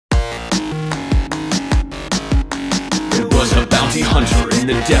bounty hunter in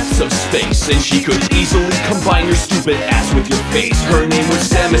the depths of space, and she could easily combine your stupid ass with your face. Her name was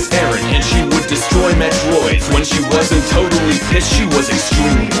Samus Aran, and she would destroy Metroids. When she wasn't totally pissed, she was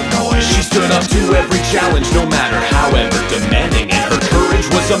extremely annoyed. She stood up to every challenge, no matter however demanding, and her courage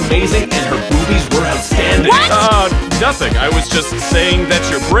was amazing, and her boobies were outstanding. What? Nothing. I was just saying that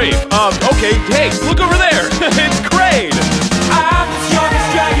you're brave. Okay, hey, look over there. It's great. I'm the strongest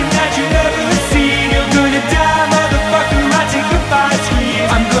dragon that you've ever seen. You're gonna die, motherfucker, I take the 5 screens.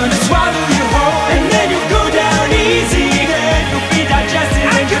 I'm gonna swallow you whole, and then you'll go down easy. Then you'll be digested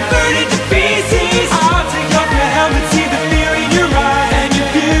and converted to feces. I'll take off your helmet, see the fear in your eyes, and your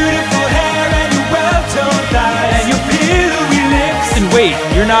beautiful hair, and your well-toned thighs, and your pillowy lips. And wait,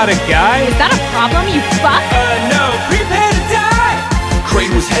 you're not a guy? Is that a problem, you fuck? No, prepare to die!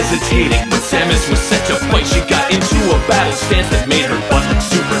 Kraid was hesitating, but Samus was set to fight. She got into a battle stance that made her butt look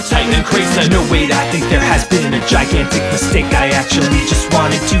super tight. And Kraid said, No, wait, I think there has been a gigantic mistake. I actually just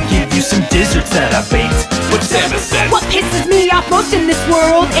wanted to give you some desserts that I baked. But Samus said, What pisses me off most in this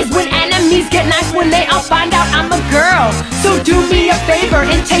world is when enemies get nice when they all find out I'm a girl. So do me a favor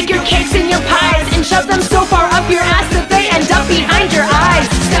and take your cakes and your pies and shove them so far up your ass that they end up behind your eyes.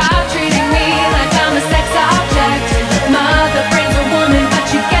 Stop treating me like I'm a sex object. Mother brain's a woman, but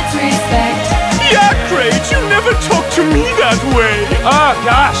she gets respect. Yeah, Kraid, you never talk to me that way. Oh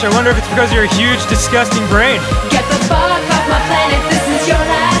gosh, I wonder if it's because of your huge, disgusting brain. Get the fuck off my planet, this is your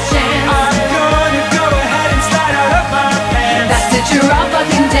life.